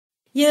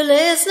You're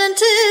listening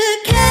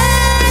to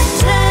Cat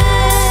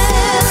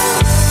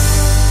Tales.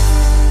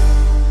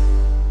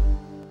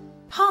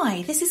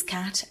 Hi, this is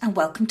Kat and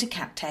welcome to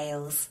Cat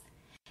Tales.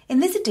 In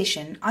this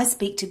edition, I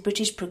speak to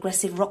British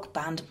progressive rock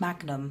band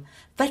Magnum,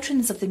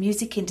 veterans of the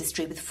music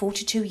industry with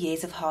 42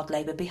 years of hard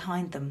labour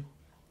behind them.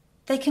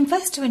 They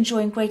confess to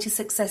enjoying greater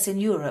success in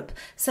Europe,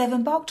 so have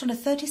embarked on a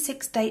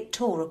 36-date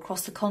tour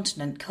across the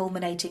continent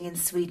culminating in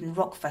Sweden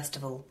Rock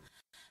Festival.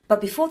 But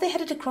before they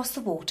headed across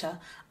the water,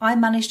 I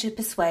managed to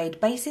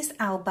persuade bassist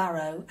Al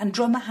Barrow and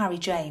drummer Harry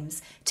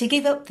James to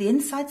give up the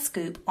inside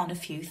scoop on a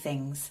few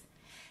things.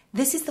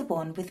 This is the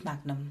one with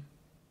Magnum.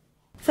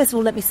 First of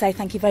all, let me say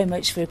thank you very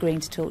much for agreeing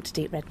to talk to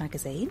Deep Red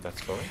Magazine. That's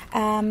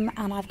fine.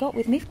 And I've got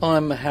with me...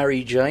 I'm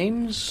Harry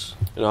James.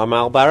 And I'm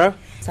Al Barrow.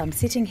 So I'm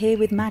sitting here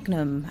with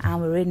Magnum and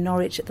we're in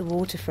Norwich at the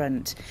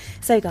waterfront.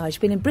 So guys,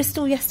 you've been in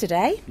Bristol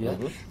yesterday,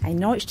 in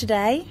Norwich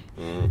today.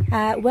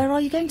 Where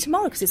are you going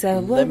tomorrow? Because it's a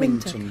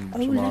Leamington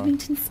tomorrow.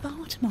 Leamington Spa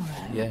tomorrow.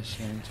 Yes,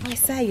 Leamington. I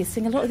say, you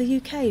sing a lot of the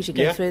UK as you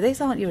go through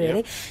this, aren't you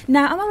really? Yeah.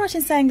 Now, am I right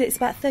in saying that it's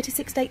about a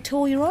 36-date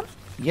tour you're on?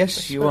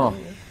 Yes, you are.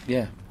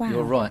 Yeah, Wow.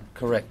 You're right.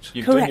 Correct.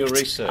 You've Correct. done your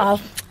research.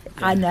 Oh,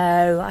 I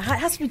know. It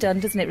has to be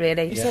done, doesn't it,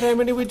 really? Is that how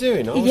many we're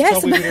doing? I was Yes,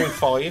 told we were doing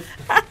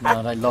 5.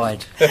 No, they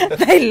lied.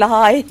 They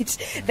lied.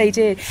 They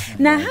did.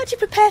 Now, how do you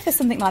prepare for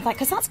something like that?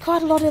 Because that's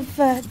quite a lot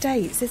of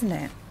dates, isn't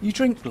it? You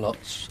drink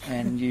lots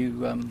and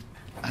you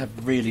have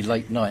really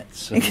late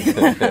nights. And,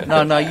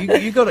 no,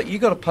 you got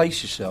to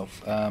pace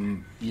yourself.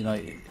 You know,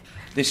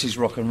 this is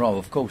rock and roll,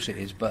 of course it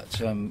is, but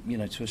you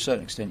know, to a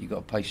certain extent, you've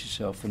got to pace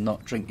yourself and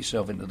not drink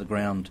yourself into the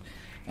ground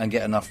and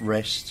get enough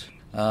rest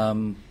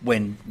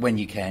when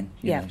you can.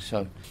 You know,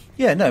 so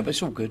but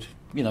it's all good.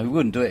 You know, we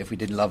wouldn't do it if we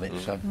didn't love it.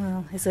 So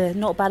Well, it's a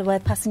not a bad way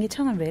of passing your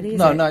time, really, is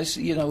no, it? no, it's,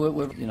 you know,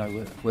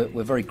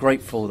 we're very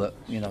grateful that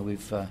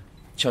we've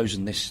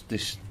chosen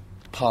this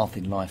path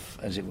in life,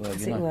 as it were.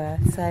 As it were.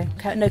 So,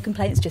 no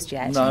complaints just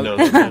yet. No, No.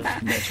 not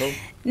at all.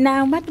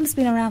 Now, Magnum's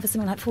been around for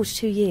something like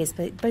 42 years,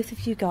 but both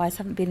of you guys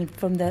haven't been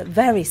from the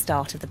very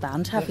start of the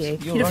band, have you?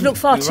 You're You only- look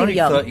far you're too only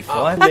young.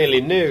 35. I'm nearly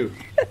new.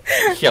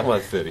 Yeah,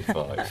 I'm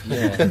 35.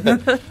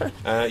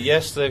 Yeah.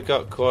 Yes, they've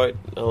got quite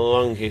a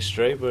long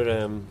history,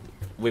 but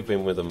we've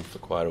been with them for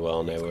quite a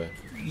while now.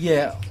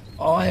 Yeah,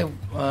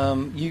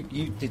 you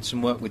did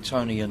some work with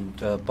Tony and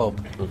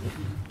Bob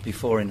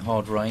before in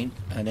Hard Rain,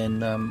 and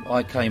then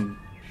I came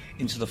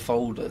into the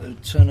fold at the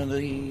turn of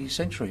the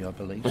century, I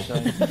believe. So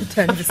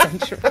Turn of the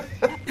century.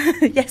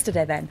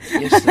 Yesterday, then.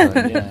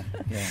 yesterday,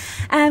 yeah.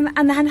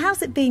 And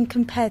how's it been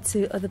compared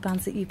to other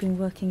bands that you've been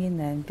working in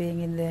then,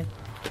 being in the,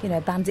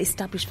 bands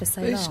established for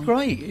so It's long?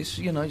 great. It's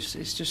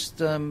it's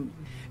just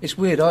it's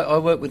weird. I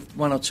work with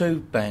one or two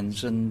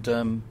bands,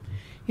 and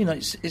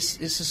it's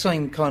the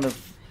same kind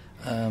of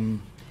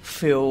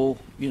feel.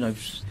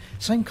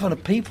 Same kind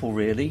of people,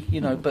 really.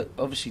 But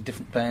obviously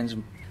different bands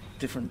and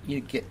different. You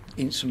get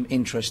in some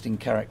interesting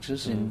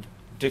characters in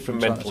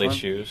Different from time mental to time.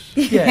 issues.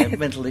 Yeah,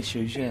 mental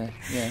issues. Yeah.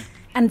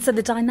 And so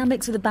the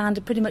dynamics of the band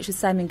are pretty much the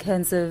same in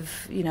terms of,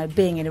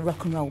 being in a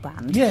rock and roll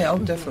band. Yeah,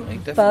 definitely.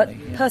 But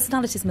Yeah.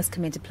 personalities must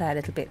come into play a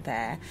little bit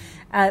there.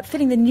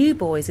 Filling the new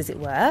boys, as it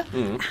were,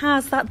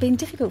 has that been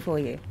difficult for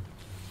you?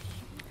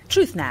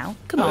 Truth now.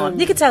 Come on,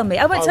 you can tell me.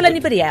 I won't tell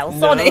anybody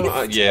else, honest.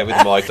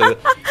 With Michael.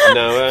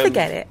 No,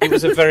 Forget it. It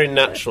was a very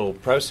natural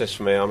process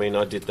for me. I mean,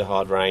 I did the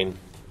Hard Rain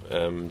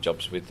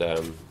jobs with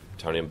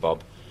Tony and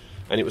Bob,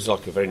 and it was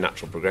like a very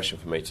natural progression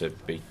for me to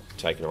be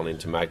taken on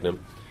into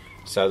Magnum.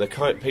 So the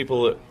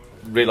people that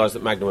realised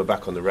that Magnum were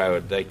back on the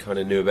road, they kind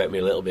of knew about me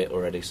a little bit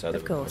already, so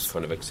I was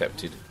kind of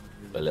accepted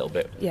a little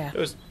bit. Yeah.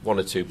 There was one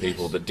or two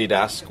people that did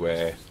ask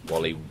where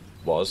Wally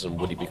was and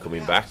would he be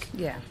coming back.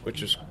 Yeah.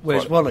 Which was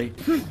Where's Wally?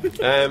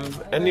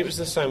 and it was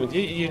the same with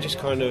you. You just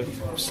kind of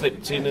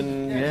slipped in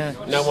and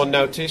no one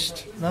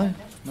noticed. No.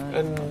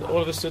 And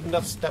all of a sudden,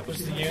 that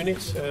was the unit.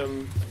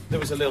 There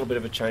was a little bit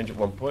of a change at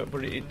one point,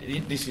 but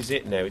this is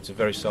it now. It's a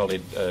very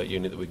solid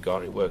unit that we've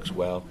got. It works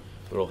well.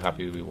 We're all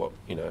happy with what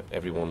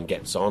everyone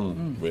gets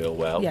on real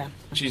well. Yeah.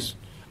 Which is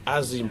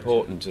as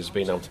important as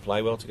being able to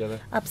play well together.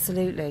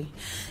 Absolutely.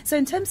 So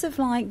in terms of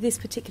this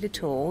particular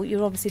tour,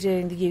 you're obviously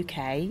doing the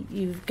UK.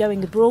 You're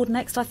going abroad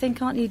next, I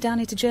think, aren't you? Down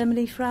into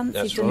Germany, France.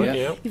 That's You've done- right.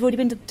 Yeah. You've already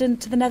been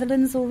to the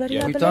Netherlands already,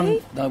 Yeah. I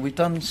believe. We've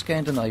done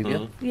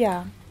Scandinavia.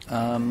 Yeah.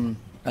 And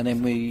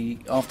then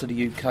after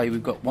the UK,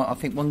 we've got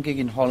one gig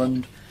in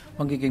Holland,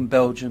 one gig in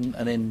Belgium,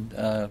 and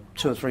then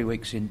 2 or 3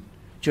 weeks in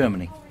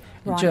Germany.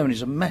 And Right.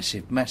 Germany's a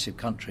massive, massive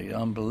country,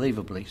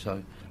 unbelievably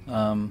so,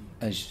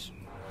 as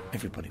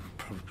everybody would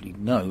probably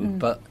know.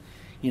 But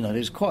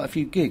there's quite a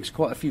few gigs,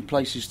 quite a few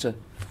places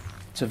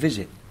to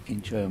visit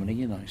in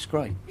Germany. It's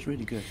great. It's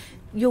really good.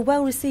 You're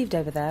well received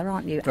over there,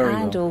 aren't you? Very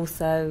and well.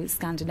 also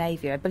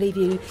Scandinavia. I believe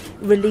you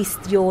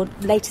released your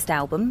latest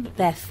album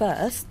there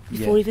first,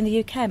 before even the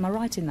UK. Am I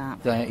right in that?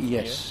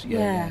 Yes.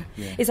 Yeah.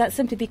 Is that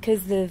simply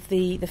because of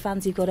the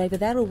fans you've got over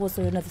there, or was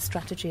there another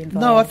strategy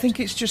involved? No, I think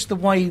it's just the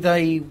way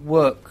they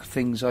work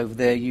things over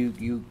there.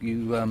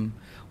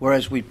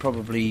 Whereas we'd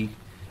probably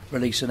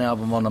release an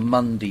album on a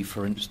Monday,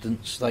 for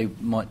instance, they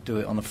might do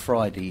it on a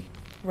Friday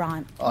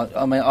Right.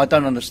 I mean, I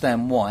don't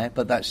understand why,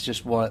 but that's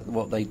just what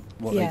they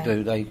Yeah.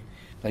 do.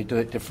 They do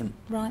it different,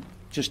 Right.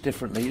 just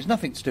differently. It's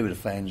nothing to do with the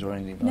fans or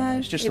anything like No, that.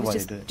 It's just it the was way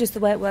they do it. just the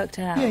way it worked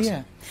out. Yeah,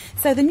 yeah.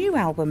 So the new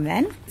album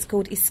then, it's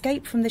called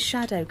Escape from the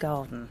Shadow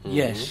Garden.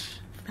 Yes.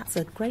 That's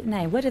a great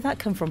name. Where did that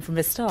come from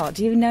the start?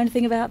 Do you know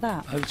anything about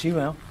that? Over to you,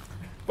 Al.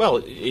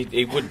 Well,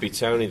 it would be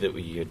Tony that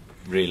we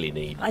really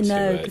need I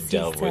know, to 'cause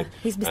delve with.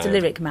 he's Mr.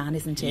 Lyric Man,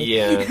 isn't he?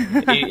 Yeah,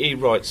 he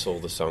writes all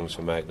the songs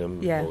for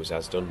Magnum, Yeah. always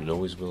has done and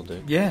always will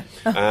do. Yeah.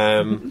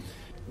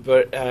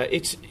 But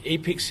he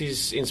picks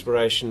his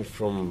inspiration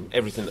from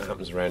everything that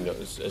happens around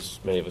us, as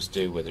many of us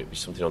do, whether it be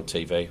something on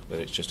TV,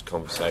 whether it's just a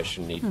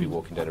conversation, he'd be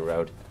walking down a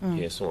road,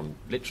 hear someone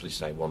literally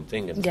say one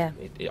thing, and Yeah.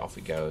 off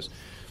it goes.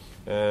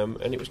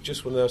 And it was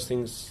just one of those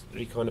things that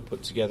he kind of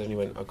put together, and he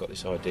went, I've got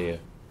this idea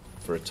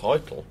for a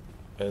title.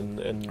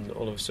 And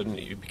all of a sudden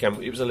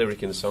it was a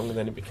lyric in the song, and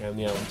then it became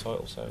the album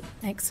title. So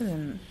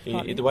Excellent.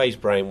 Right. the way his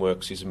brain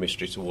works is a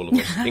mystery to all of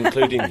us,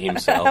 including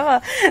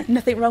himself.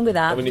 Nothing wrong with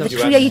that. I mean, the if you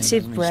ask-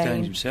 creative Understands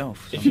brain.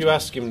 himself. If you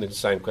ask him the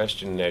same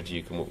question, how do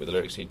you come up with the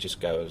lyrics, he just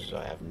goes,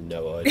 I have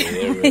no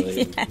idea,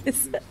 really.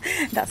 Yes,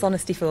 that's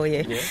honesty for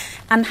you. Yeah.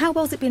 And how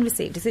well's it been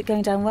received? Is it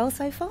going down well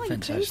so far? You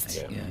pleased?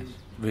 Fantastic. Yeah. Yeah.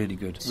 Really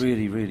good.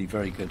 Really, really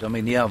very good. I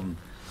mean, the album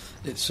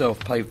itself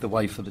paved the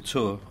way for the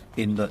tour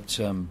in that,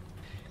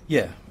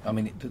 I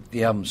mean,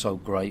 the album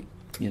sold great.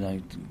 You know,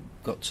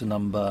 got to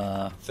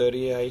number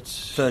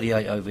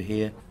 38 over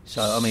here.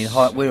 So, I mean,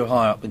 we were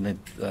high up in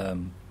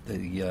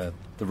the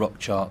rock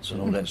charts and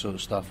all that sort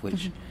of stuff,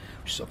 which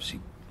is obviously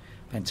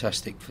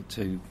fantastic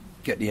to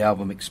get the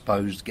album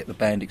exposed, get the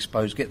band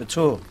exposed, get the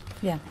tour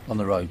Yeah. on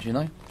the road. You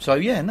know. So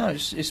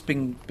it's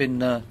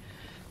been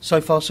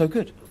so far so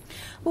good.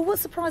 Well, what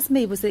surprised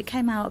me was that it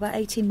came out about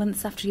 18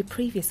 months after your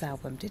previous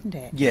album, didn't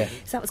it? Yeah.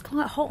 So that was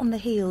quite hot on the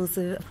heels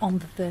of On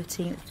the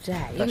 13th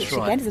Day, That's which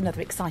right. again is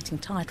another exciting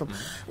title.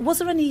 Was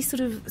there any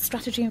sort of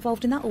strategy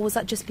involved in that, or was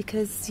that just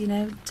because,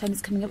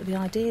 Tony's coming up with the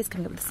ideas,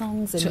 coming up with the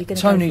songs, and you're going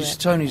to go for it?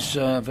 Tony's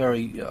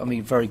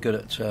very good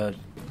at.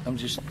 I'm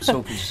just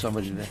talking to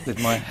somebody with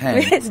my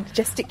hand. It's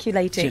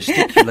gesticulating.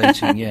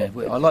 Gesticulating, yeah.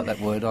 I like that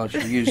word. I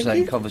should use that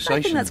in I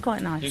conversation. think that's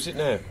quite nice. Use it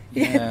now.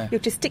 Yeah.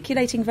 You're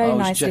gesticulating very I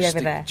was nicely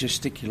over there.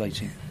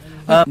 Gesticulating.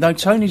 No,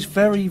 Tony's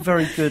very,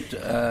 very good.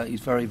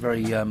 He's very,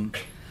 very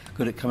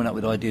good at coming up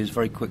with ideas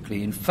very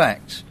quickly. In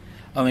fact,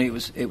 I mean,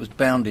 it was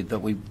bounded that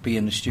we'd be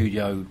in the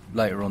studio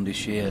later on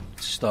this year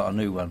to start a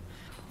new one.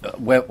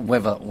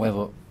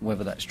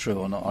 Whether that's true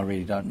or not, I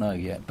really don't know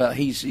yet. But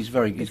he's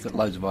got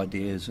loads of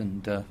ideas,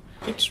 and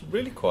It's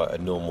really quite a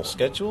normal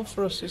schedule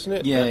for us, isn't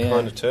it? Yeah, that yeah.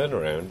 kind of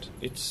turnaround.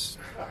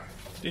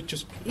 It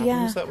just happens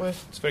Yeah. that way.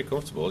 It's very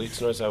comfortable.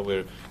 It's nice how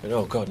we're going,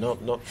 oh God, not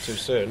too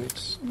soon.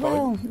 It's fine.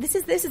 Well, this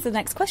is the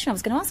next question I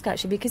was going to ask,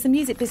 actually, because the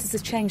music business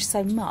has changed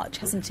so much,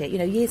 hasn't it?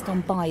 Years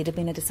gone by, you'd have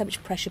been under so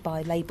much pressure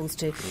by labels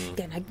to,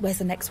 where's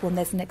the next one,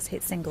 there's the next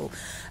hit single.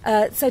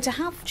 So to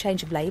have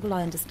change of label,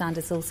 I understand,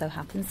 has also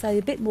happened. So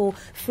a bit more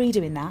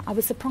freedom in that. I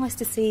was surprised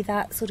to see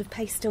that sort of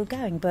pace still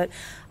going, but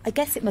I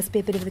guess it must be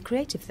a bit of the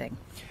creative thing.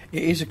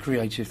 it is a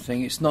creative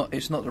thing. It's not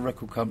the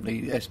record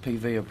company.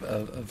 SPV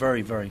are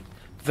very, very,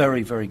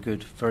 very, very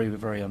good. Very,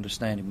 very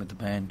understanding with the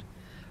band.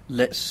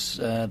 Lets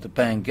the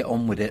band get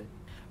on with it,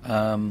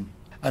 and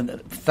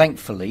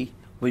thankfully,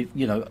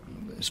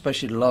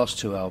 especially the last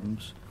two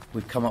albums,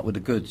 we've come up with the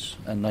goods,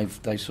 and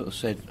they sort of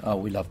said, "Oh,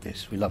 we love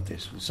this.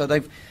 So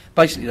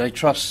they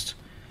trust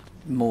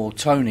more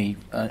Tony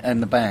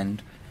and the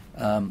band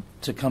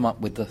to come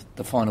up with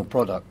the final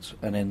product,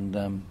 and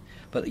then.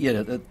 But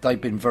they've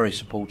been very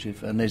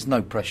supportive, and there's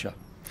no pressure.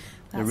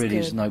 There That's really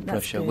is good. no That's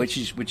pressure, good. which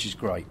is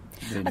great.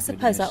 Really I good,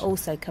 suppose yes. that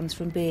also comes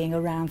from being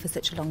around for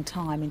such a long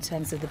time in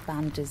terms of the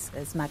band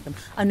as Magnum.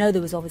 I know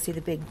there was obviously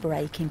the big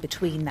break in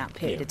between that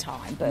period of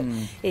time, but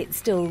it's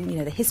still,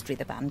 the history of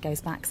the band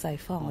goes back so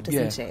far,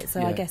 doesn't Yeah, it?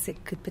 So I yeah. guess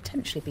it could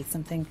potentially be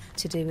something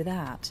to do with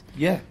that.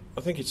 Yeah,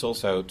 I think it's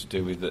also to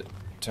do with that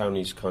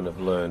Tony's kind of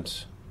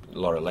learnt a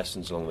lot of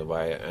lessons along the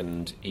way,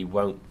 and he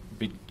won't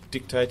be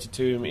dictated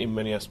to him in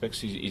many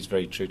aspects. He's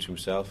very true to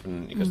himself,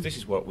 and he goes, this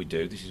is what we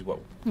do, this is what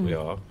we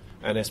are.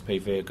 And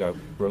SPV go,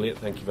 brilliant,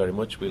 thank you very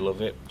much, we love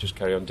it, just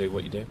carry on, do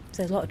what you do. So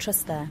there's a lot of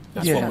trust there.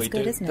 That's Yeah. what That's we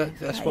good, do. isn't it?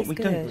 That's That what is we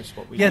do. good. That's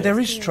what we yeah. do.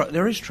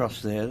 There is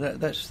trust there.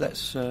 That's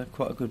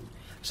quite a good.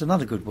 It's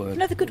another good word.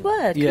 Another good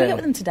word. Can Yeah. we get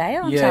with them today,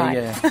 aren't Yeah, I?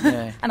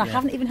 yeah. And I yeah.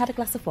 haven't even had a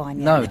glass of wine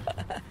yet. No,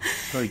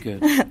 very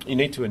good. You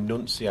need to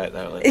enunciate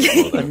that. Like,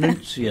 before that.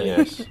 Enunciate.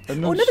 Yes.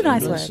 another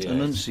nice word.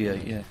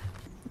 Enunciate. Yeah.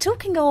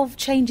 Talking of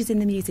changes in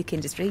the music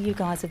industry, you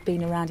guys have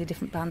been around in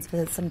different bands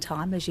for some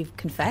time, as you've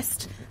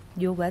confessed.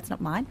 Your words, not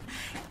mine.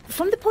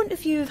 From the point of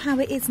view of how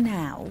it is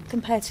now,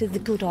 compared to the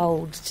good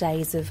old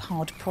days of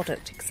hard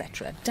product,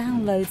 etc.,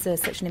 downloads are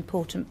such an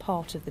important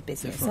part of the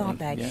business, aren't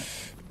they? Definitely,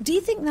 yeah. Do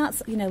you think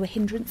that's, a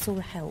hindrance or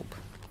a help?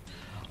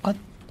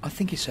 I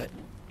think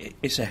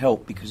it's a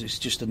help because it's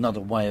just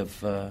another way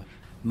of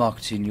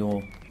marketing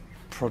your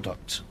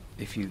product,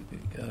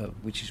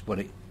 which is what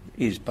it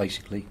is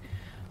basically.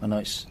 I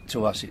know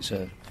to us it's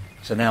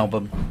an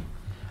album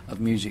of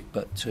music,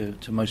 but to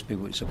most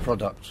people it's a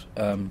product.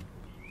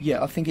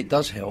 Yeah, I think it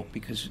does help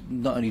because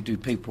not only do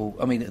people...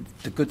 I mean,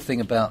 the good thing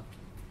about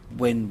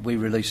when we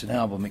release an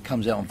album, it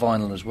comes out on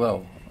vinyl as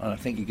well. And I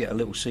think you get a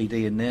little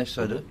CD in there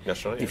so that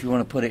That's right, if you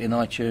want to put it in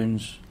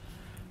iTunes,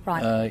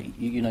 Right.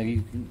 you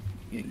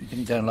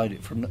can download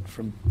it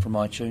from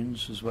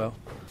iTunes as well.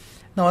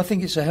 No, I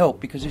think it's a help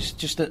because it's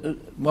just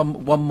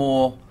one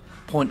more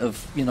point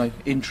of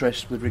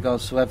interest with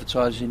regards to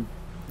advertising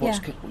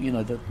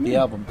the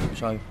album.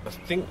 So I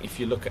think if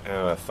you look at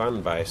our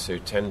fan base, who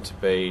tend to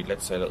be,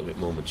 let's say, a little bit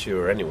more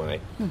mature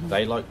anyway,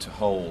 they like to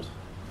hold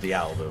the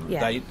album.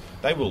 Yeah.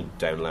 They will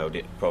download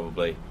it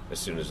probably as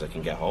soon as they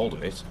can get hold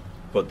of it,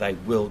 but they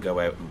will go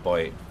out and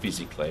buy it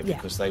physically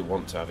because they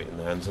want to have it in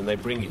their hands, and they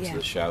bring it to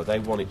the show. They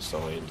want it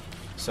signed.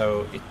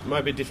 So it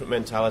might be a different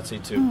mentality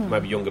to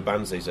maybe younger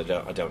bands these. I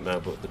don't know,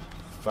 but the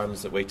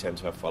fans that we tend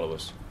to have follow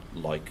us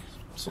like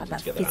something That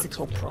to get their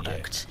physical hands on.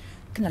 product.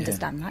 Can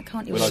understand that,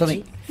 can't you? Well,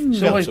 Richie?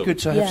 it's always good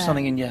to have Yeah.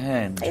 something in your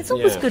hand. It's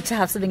always Yeah. good to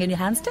have something in your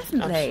hands,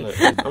 definitely.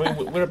 Absolutely. I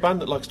mean, we're a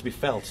band that likes to be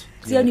felt.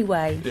 It's the only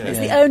way. Yeah. It's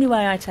Yeah. the only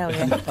way, I tell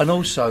you. And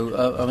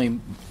also, I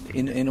mean,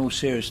 in all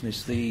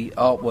seriousness, the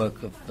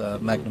artwork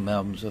of Magnum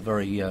albums are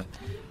very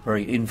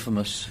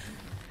infamous.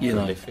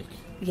 Prolific.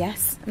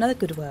 Yes, another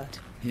good word.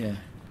 Yeah,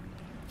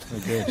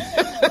 very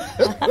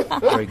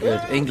good. Very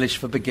good. English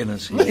for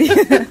beginners.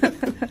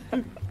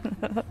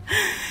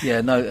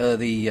 Yeah, no,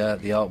 the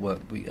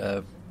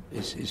artwork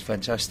is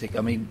fantastic.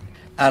 I mean,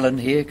 Alan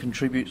here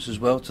contributes as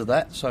well to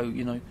that, so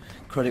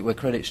credit where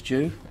credit's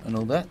due and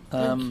all that.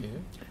 Thank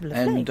you.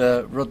 And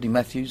Rodney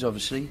Matthews,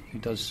 obviously, who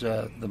does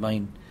the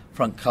main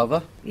front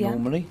cover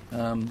normally.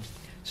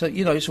 So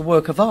it's a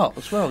work of art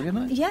as well,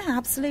 Yeah,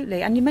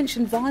 absolutely. And you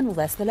mentioned vinyl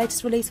there, so the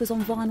latest release was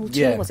on vinyl too,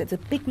 Yeah. was it? There's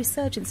a big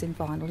resurgence in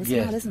vinyl as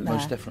Yeah, well, isn't there?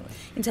 most definitely.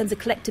 In terms of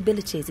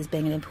collectabilities as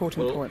being an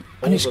important point.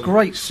 And it's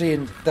great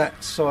seeing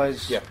that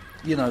size, Yeah.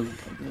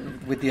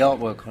 with the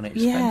artwork on it.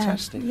 It's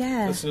fantastic.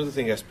 Yeah. That's another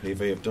thing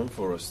SPV have done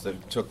for us.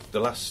 They've took the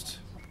last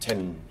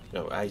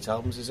 8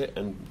 albums, is it,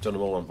 and done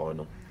them all on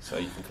vinyl. So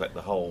you can collect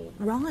the whole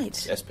Right.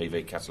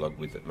 SPV catalogue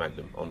with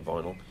Magnum on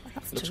vinyl.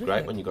 That's Looks terrific.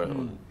 great when you got it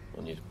on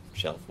your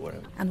shelf or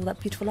whatever. And all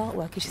that beautiful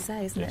artwork, as you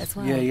say, isn't it, as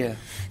well? Yeah.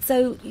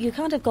 So you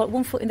kind of got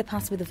one foot in the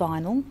past with the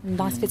vinyl,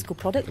 nice physical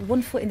product,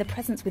 one foot in the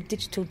present with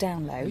digital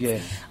downloads. Yeah.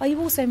 Are you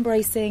also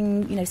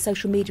embracing,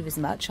 social media as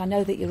much? I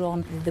know that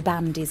the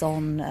band is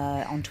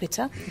on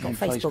Twitter, you've got On a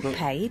Facebook Facebook,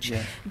 page.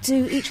 yeah.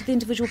 Do each of the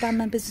individual band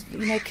members,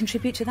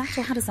 contribute to that,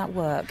 or how does that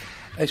work?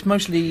 It's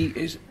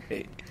mostly...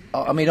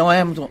 I mean, I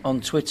am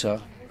on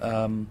Twitter.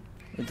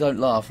 Don't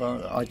laugh.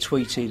 I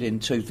tweeted in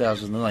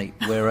 2008,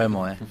 "Where am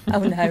I?" Oh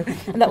no,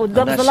 that was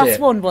the that's last it.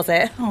 one, was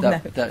it? Oh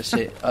no. That's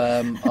it.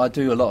 I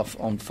do a lot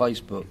on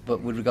Facebook,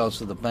 but with regards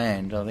to the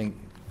band, I think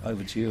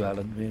over to you,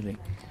 Alan. Really.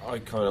 I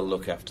kind of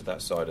look after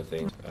that side of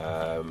things,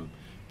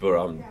 but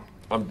I'm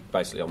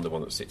the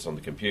one that sits on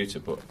the computer.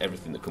 But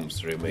everything that comes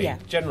through me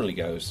generally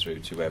goes through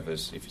to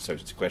whoever's. If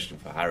it's a question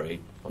for Harry,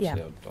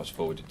 obviously I was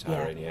forwarded to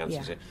Harry and he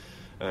answers it.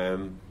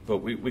 But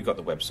we got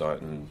the website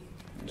and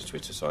the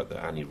Twitter site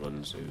that Annie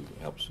runs, who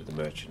helps with the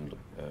merch and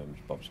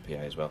Bob's PA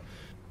as well.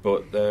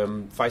 But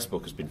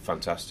Facebook has been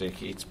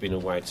fantastic. It's been a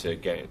way to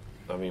get.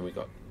 I mean, we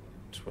got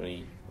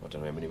 20. I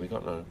don't know how many we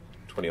got now.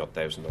 20-odd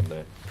thousand on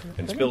there,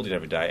 and it's building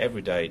every day.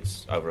 Every day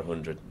it's over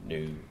 100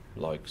 new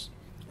likes,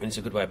 and it's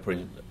a good way of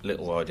putting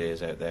little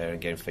ideas out there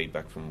and getting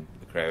feedback from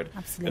the crowd.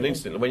 Absolutely. And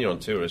instantly, when you're on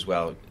tour as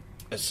well,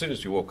 as soon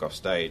as you walk off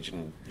stage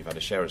and you've had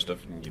a shower and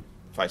stuff, and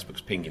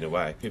Facebook's pinging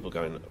away, people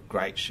going,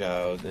 "Great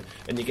show,"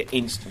 and you get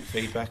instant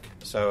feedback.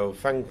 So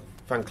fan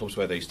clubs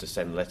where they used to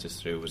send letters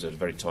through was a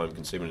very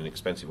time-consuming and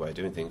expensive way of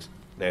doing things.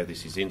 Now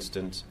this is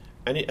instant,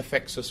 and it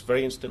affects us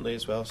very instantly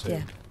as well.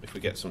 So if we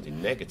get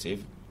something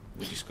negative,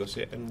 we discuss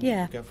it and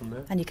go from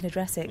there. And you can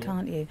address it,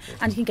 can't you?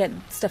 And you can get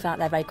stuff out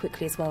there very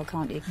quickly as well,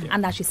 can't you?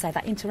 And as you say,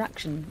 that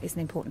interaction is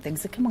an important thing.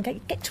 So come on,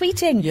 get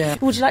tweeting. Yeah.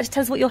 Would you like to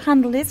tell us what your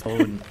handle is? I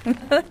wouldn't.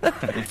 No,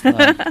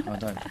 I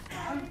don't.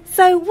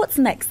 So what's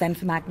next then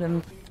for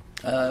Magnum?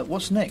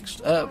 What's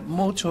next?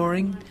 More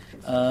touring.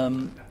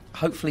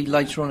 Hopefully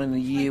later on in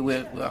the year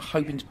we're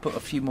hoping to put a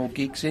few more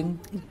gigs in.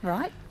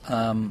 Right.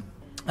 And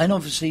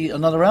obviously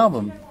another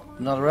album.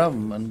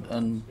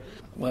 And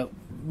we're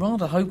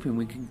rather hoping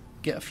we can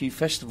get a few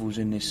festivals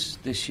in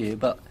this year,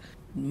 but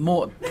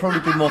probably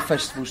be more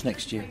festivals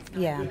next year.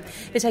 Yeah.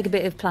 They take a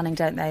bit of planning,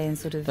 don't they, and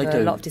sort of They a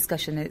do. lot of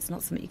discussion. It's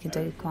not something you can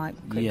do quite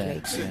quickly. Yeah.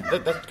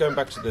 That's going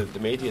back to the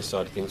media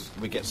side of things.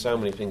 We get so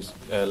many things,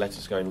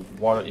 letters going,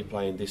 "Why aren't you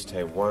playing this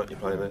town? Why aren't you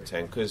playing that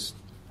town?" Because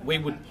we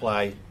would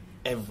play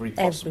every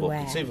possible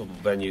Everywhere. conceivable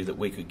venue that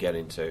we could get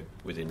into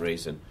within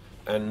reason.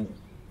 And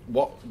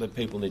what the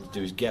people need to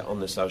do is get on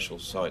the social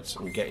sites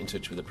and get in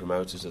touch with the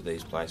promoters of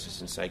these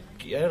places and say,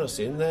 "Get us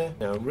in there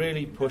now."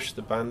 Really push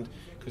the band,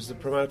 because the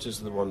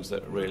promoters are the ones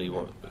that really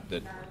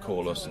that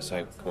call us and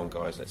say, "Come on,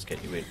 guys, let's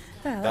get you in."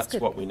 Yeah, that's That's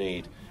good. what we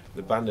need.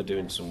 The band are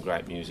doing some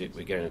great music.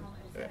 We're getting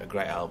a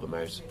great album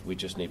out. We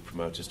just need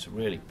promoters to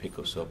really pick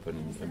us up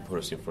and put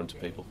us in front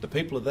of people. The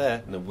people are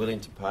there and they're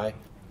willing to pay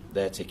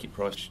their ticket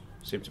price.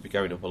 seem to be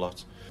going up a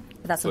lot.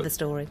 But that's another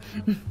story.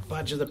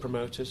 Badger the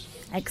promoters.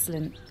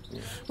 Excellent.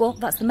 Well,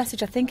 that's the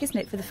message, I think, isn't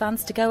it, for the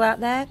fans to go out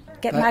there,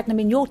 get Magnum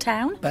in your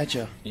town.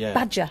 Badger. Yeah.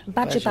 Badger.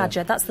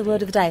 That's the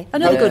word of the day.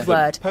 Another good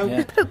word.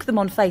 Poke. Poke them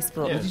on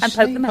Facebook Yes. and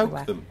poke them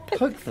everywhere. Poke them.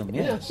 Poke them,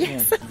 yes.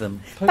 Yeah. Poke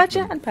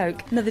Badger them. and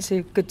poke. Another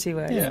good two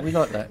words. Yeah, we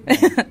like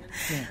that.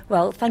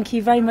 Well, thank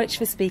you very much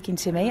for speaking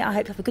to me. I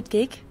hope you have a good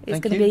gig. It's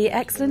Thank going to you. be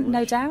excellent,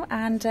 no doubt,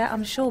 and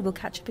I'm sure we'll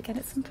catch up again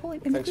at some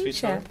point in Thanks the for your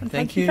future. time. And Thank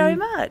thank you you. very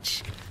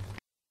much.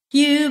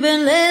 You've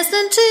been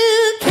listening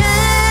to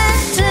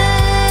Cat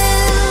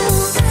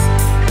Tales.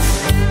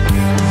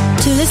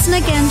 To listen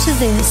again to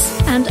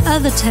this and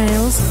other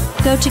tales,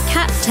 go to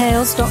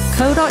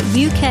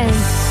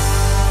cattails.co.uk.